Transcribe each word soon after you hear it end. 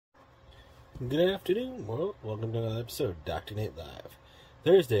Good afternoon, world. Welcome to another episode of Dr. Nate Live.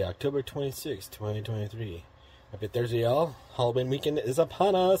 Thursday, October 26th, 2023. Happy Thursday, y'all. Halloween weekend is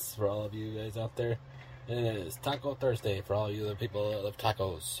upon us for all of you guys out there. And it is Taco Thursday for all you other people that love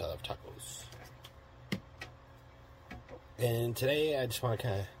tacos. I love tacos. And today, I just want to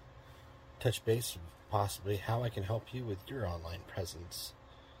kind of touch base with possibly how I can help you with your online presence.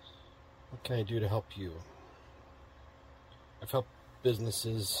 What can I do to help you? I've helped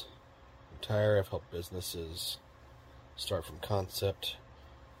businesses retire. I've helped businesses start from concept.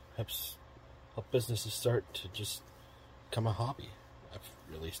 Help businesses start to just become a hobby. I've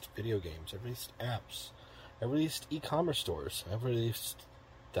released video games. I've released apps. I've released e-commerce stores. I've released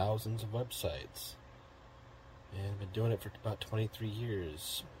thousands of websites. And I've been doing it for about 23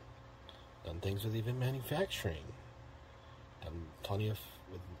 years. Done things with even manufacturing. Done plenty of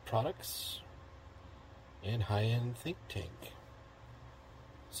with products and high-end think tank.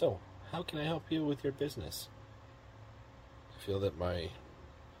 So, how can I help you with your business? I feel that my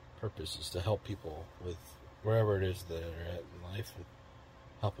purpose is to help people with wherever it is that they're at in life and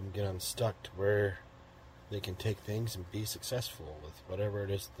help them get unstuck to where they can take things and be successful with whatever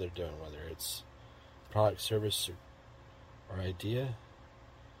it is that they're doing, whether it's product, service, or idea,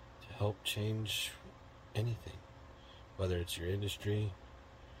 to help change anything, whether it's your industry,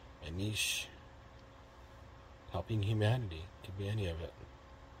 a niche, helping humanity, could be any of it.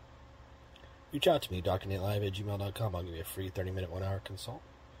 Reach out to me, DoctorNateLive@gmail.com. I'll give you a free 30-minute, 1-hour consult,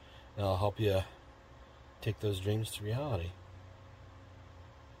 and I'll help you take those dreams to reality.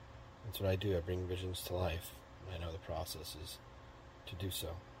 That's what I do. I bring visions to life. I know the process is to do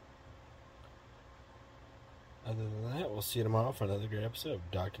so. Other than that, we'll see you tomorrow for another great episode of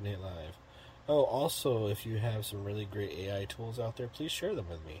Dr. Nate Live. Oh, also, if you have some really great AI tools out there, please share them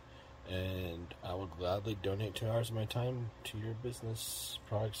with me. And I will gladly donate 2 hours of my time to your business,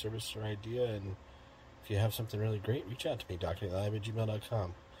 product, service, or idea. And if you have something really great, reach out to me,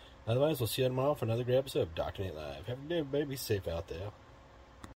 DoctorNateLive@gmail.com. Otherwise, we'll see you tomorrow for another great episode of Dr. Nate Live. Have a good day, everybody. Be safe out there.